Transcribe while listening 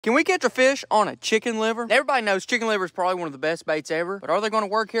Can we catch a fish on a chicken liver? Everybody knows chicken liver is probably one of the best baits ever, but are they going to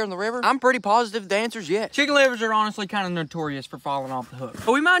work here in the river? I'm pretty positive the answer's yes. Chicken livers are honestly kind of notorious for falling off the hook,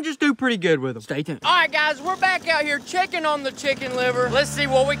 but we might just do pretty good with them. Stay tuned. All right, guys, we're back out here checking on the chicken liver. Let's see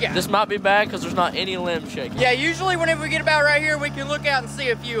what we got. This might be bad because there's not any limb shaking. Yeah, usually whenever we get about right here, we can look out and see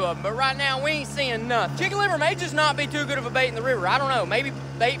a few of them, but right now we ain't seeing nothing. Chicken liver may just not be too good of a bait in the river. I don't know. Maybe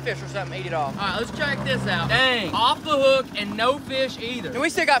bait fish or something eat it off. All right, let's check this out. Dang, off the hook and no fish either. And we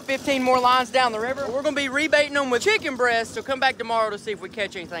still got 15 more lines down the river. We're gonna be rebaiting them with chicken breasts, so come back tomorrow to see if we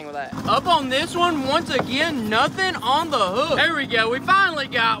catch anything with that. Up on this one, once again, nothing on the hook. There we go, we finally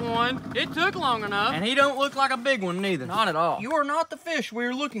got one. It took long enough, and he don't look like a big one neither. Not at all. You are not the fish we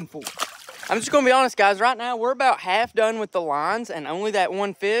were looking for. I'm just gonna be honest, guys, right now we're about half done with the lines and only that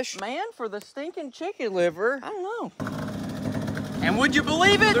one fish. Man, for the stinking chicken liver, I don't know. And would you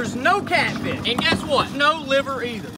believe it? There's no catfish. And guess what? No liver either.